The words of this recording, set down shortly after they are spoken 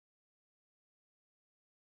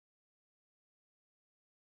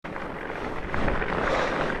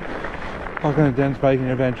all kind of dense biking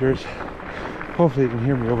adventures. Hopefully you can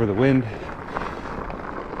hear me over the wind.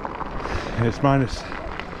 And it's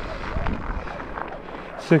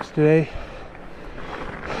 -6 today.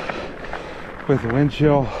 With the wind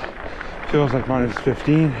chill, feels like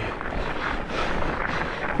 -15.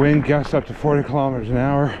 Wind gusts up to 40 kilometers an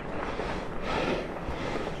hour.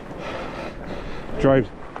 Drives.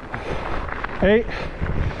 Hey.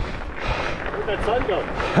 Where'd that sun go?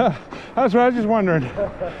 That's what I was just wondering.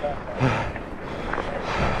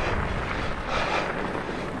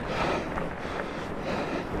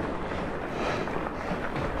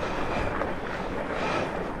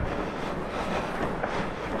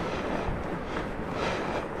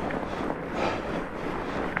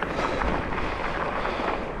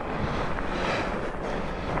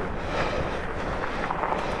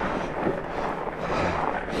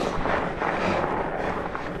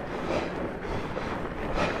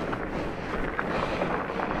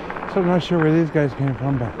 So I'm not sure where these guys came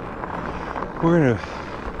from, but we're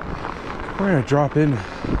gonna drop in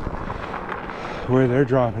where they're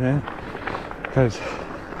dropping in, because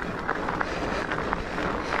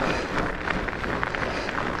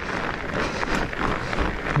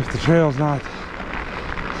if the trail's not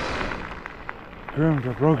groomed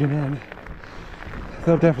or broken in,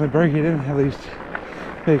 they'll definitely break it in, at least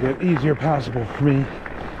make it easier passable for me.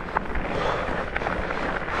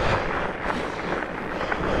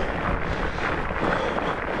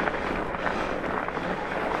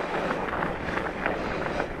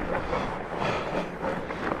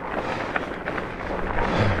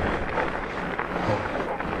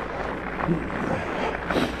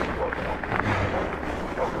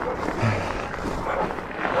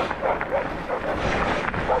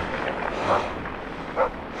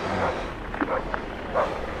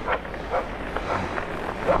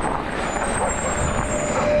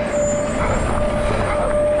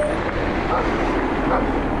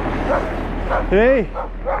 Hey!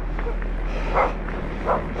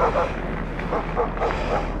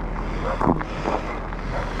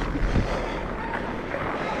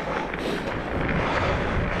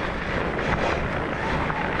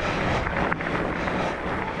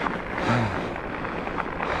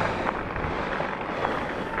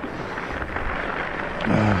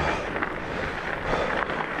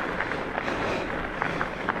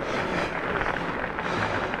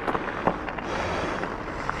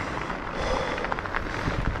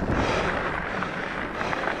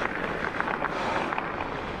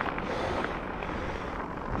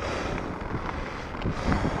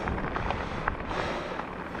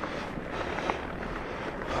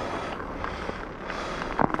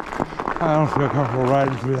 I don't feel comfortable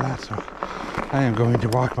riding through that, so I am going to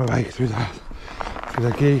walk my bike through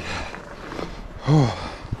the gate. Oh.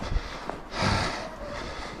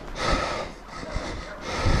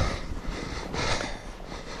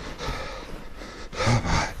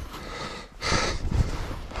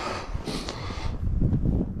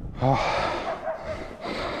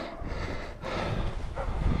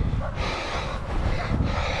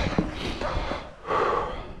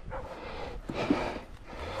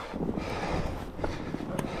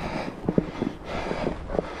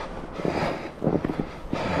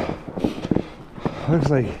 Looks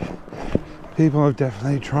like people have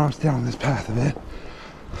definitely trounced down this path a bit.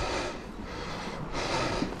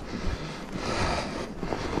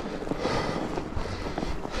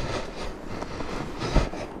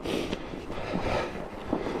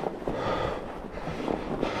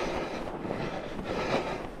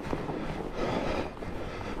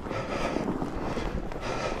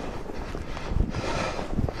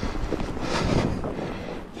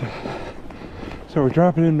 So we're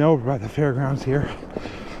dropping in Millbrook by the fairgrounds here.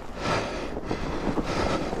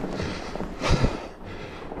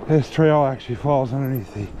 This trail actually falls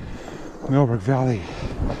underneath the Millbrook Valley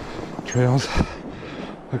trails.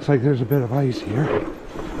 Looks like there's a bit of ice here.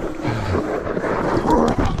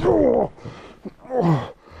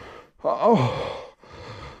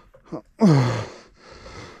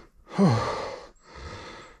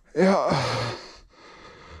 Yeah.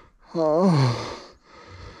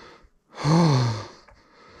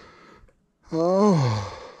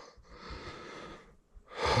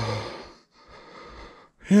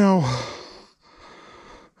 You know,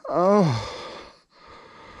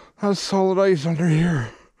 that's solid ice under here.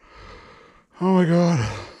 Oh my god.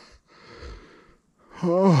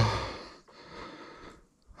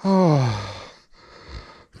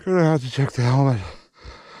 Gonna have to check the helmet.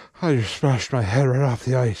 I just smashed my head right off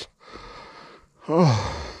the ice.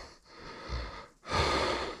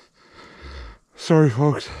 Sorry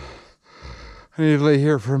folks. I need to lay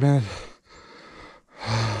here for a minute.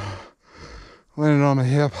 Landed on my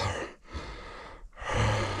hip.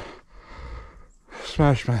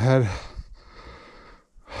 smashed my head.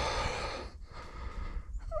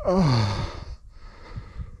 Oh.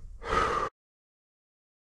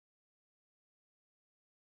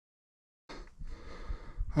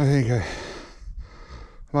 I think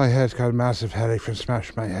my head's got a massive headache from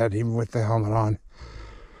smashing my head, even with the helmet on.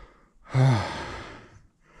 I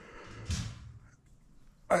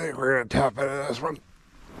think we're gonna tap into this one.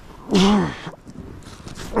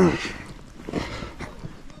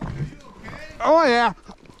 Oh yeah.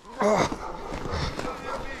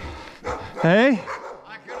 Hey?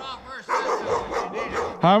 I can offer assistance if you need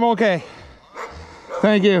it. I'm okay.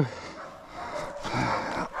 Thank you.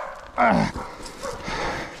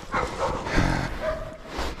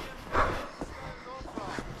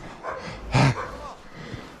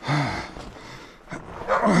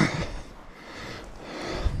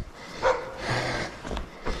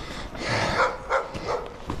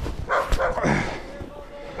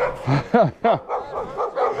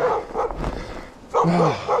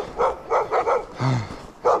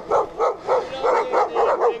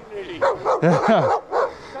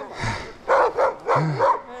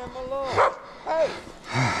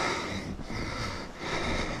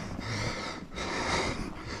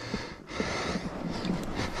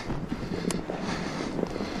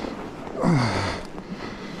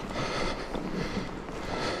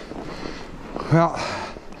 Well,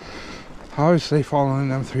 obviously following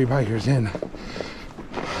them 3 bikers in,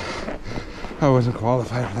 I wasn't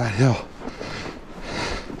qualified for that hill.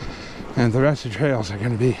 And the rest of the trails are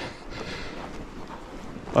going to be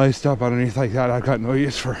iced up underneath like that. I've got no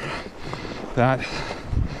use for that.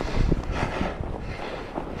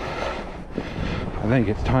 I think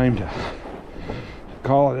it's time to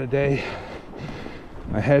call it a day.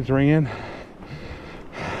 My head's ringing.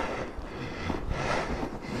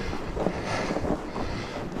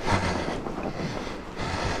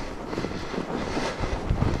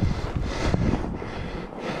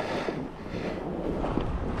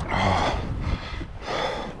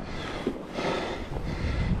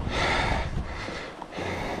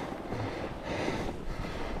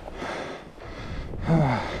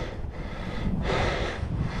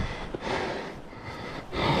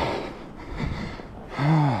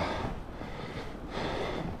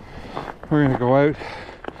 We're gonna go out,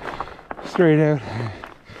 straight out,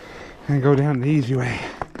 and go down the easy way.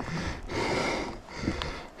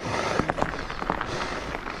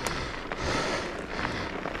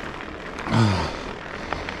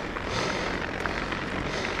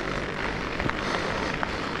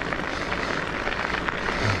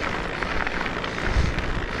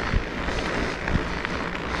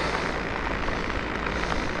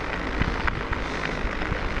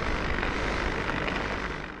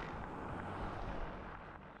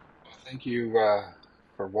 Thank you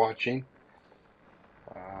for watching.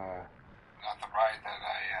 Not the ride that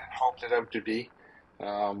I hoped it out to be,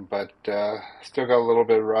 but still got a little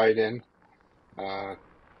bit of ride in.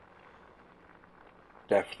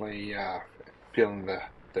 Definitely feeling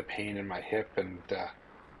the pain in my hip and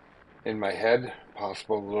in my head.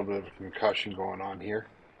 Possible a little bit of concussion going on here.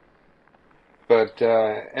 But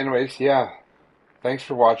anyways, yeah. Thanks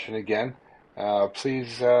for watching again.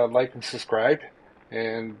 Please like and subscribe,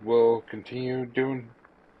 and we'll continue doing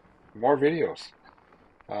more videos.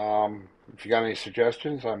 If you got any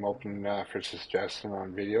suggestions, I'm open for suggestions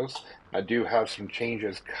on videos. I do have some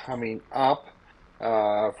changes coming up,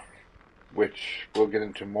 which we'll get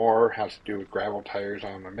into more. Has to do with gravel tires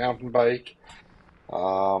on a mountain bike.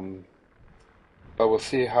 But we'll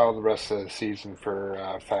see how the rest of the season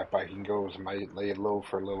for fat biking goes. Might lay it low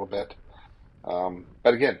for a little bit.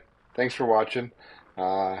 But again, thanks for watching.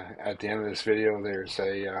 At the end of this video, there's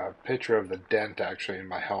a picture of the dent actually in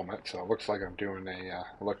my helmet, so it looks like I'm doing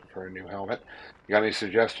looking for a new helmet. You got any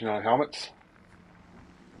suggestion on helmets?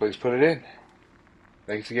 Please put it in.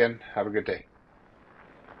 Thanks again. Have a good day.